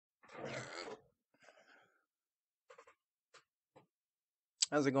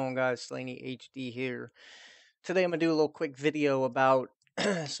How's it going, guys? Slaney HD here. Today I'm going to do a little quick video about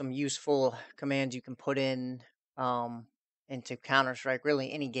some useful commands you can put in into Counter-Strike,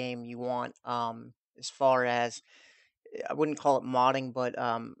 really any game you want. As far as, I wouldn't call it modding, but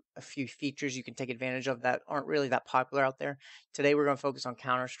a few features you can take advantage of that aren't really that popular out there. Today we're going to focus on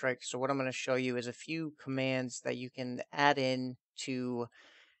Counter-Strike. So what I'm going to show you is a few commands that you can add in to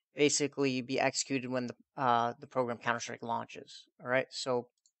basically be executed when the program Counter-Strike launches. All right, so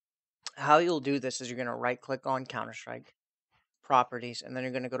how you'll do this is you're going to right click on Counter-Strike properties, and then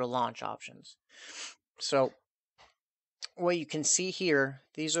you're going to go to launch options. So what you can see here,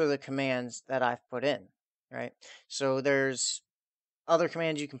 these are the commands that I've put in, right? So there's other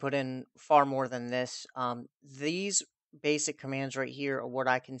commands you can put in far more than this. These basic commands right here are what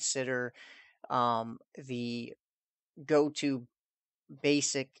I consider the go-to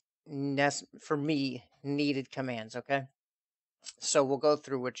basic for me needed commands. Okay, so we'll go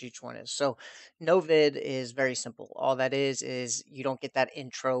through which each one is. So no vid is very simple. All that is you don't get that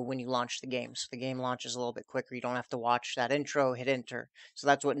intro when you launch the game. So the game launches a little bit quicker. You don't have to watch that intro, hit enter. So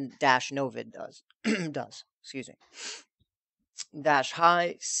that's what dash no vid does. Excuse me. Dash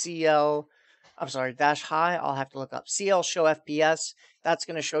high CL. I'm sorry, dash high. I'll have to look up CL show FPS. That's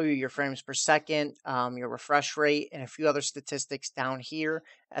going to show you your frames per second, your refresh rate, and a few other statistics down here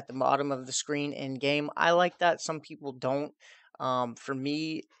at the bottom of the screen in game. I like that. Some people don't. For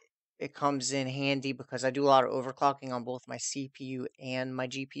me, it comes in handy because I do a lot of overclocking on both my CPU and my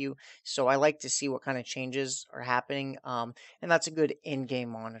GPU. So I like to see what kind of changes are happening. And that's a good in-game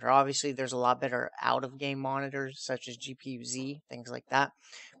monitor. Obviously, there's a lot better out-of-game monitors such as GPU Z, things like that.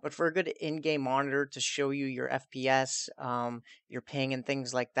 But for a good in-game monitor to show you your FPS, your ping, and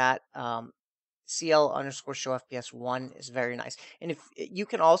things like that, CL underscore show FPS 1 is very nice. And if you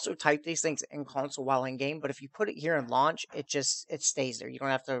can also type these things in console while in game, but if you put it here in launch, it stays there. You don't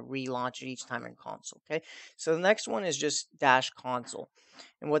have to relaunch it each time in console. Okay. So the next one is just dash console.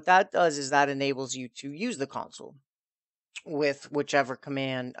 And what that does is that enables you to use the console with whichever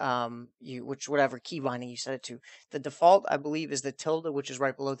command whatever key binding you set it to. The default, I believe, is the tilde, which is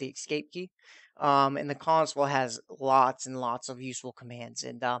right below the escape key. And the console has lots and lots of useful commands.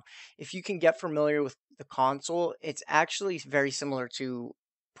 And if you can get familiar with the console, it's actually very similar to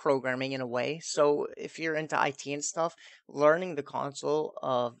programming in a way. So if you're into IT and stuff, learning the console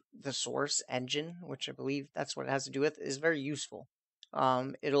of the source engine, which I believe that's what it has to do with, is very useful.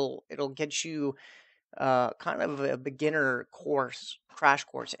 It'll get you kind of a beginner crash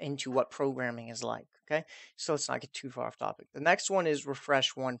course into what programming is like. Okay, so let's not get too far off topic. The next one is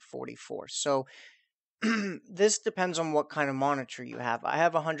refresh 144. So this depends on what kind of monitor you have. I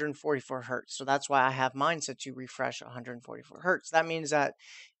have 144 hertz, so that's why I have mine set to refresh 144 hertz. That means that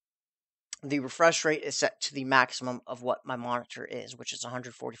the refresh rate is set to the maximum of what my monitor is, which is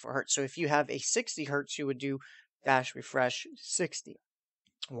 144 hertz. So if you have a 60 hertz, you would do dash refresh 60.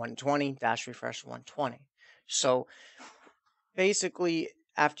 120 dash refresh 120. So basically,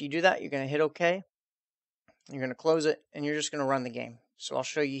 after you do that, you're going to hit OK. You're going to close it, and you're just going to run the game. So I'll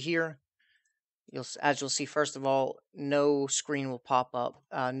show you here. As you'll see, first of all, no screen will pop up.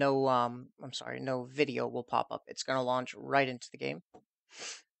 No video will pop up. It's going to launch right into the game,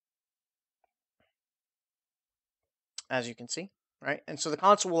 as you can see. Right, and so the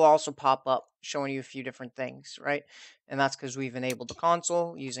console will also pop up showing you a few different things, right? And that's because we've enabled the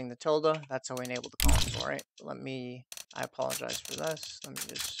console using the tilde. That's how we enable the console, right? I apologize for this. Let me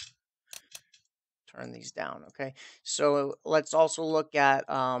just turn these down, okay? So let's also look at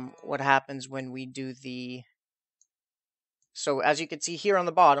what happens when we do the... So as you can see here on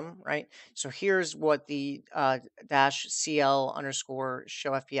the bottom, right? So here's what the dash CL underscore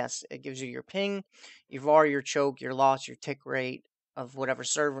show FPS, it gives you your ping, your VAR, your choke, your loss, your tick rate of whatever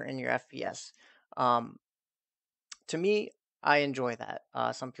server, and your FPS. To me, I enjoy that.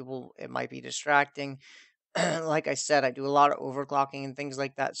 Some people, it might be distracting. Like I said, I do a lot of overclocking and things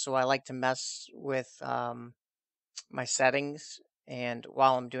like that, so I like to mess with my settings. And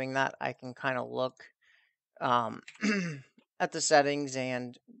while I'm doing that, I can kind of look um, at the settings,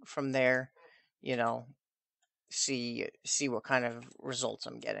 and from there, you know, see what kind of results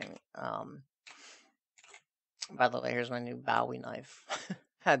I'm getting. By the way, here's my new Bowie knife.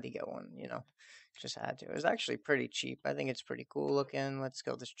 Had to get one, just had to. It was actually pretty cheap. I think it's pretty cool looking. Let's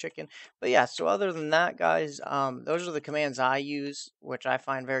go this chicken. But yeah, so other than that, guys, those are the commands I use, which I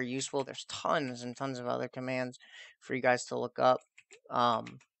find very useful. There's tons and tons of other commands for you guys to look up.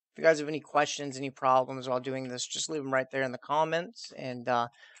 If you guys have any questions, any problems while doing this, just leave them right there in the comments, and I'll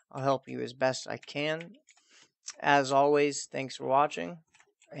help you as best I can. As always, thanks for watching,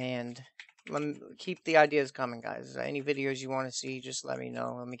 and keep the ideas coming, guys. Any videos you want to see, just let me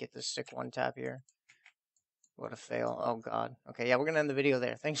know. Let me get this stick one tap here. What a fail. Oh, God. Okay, yeah, we're going to end the video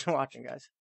there. Thanks for watching, guys.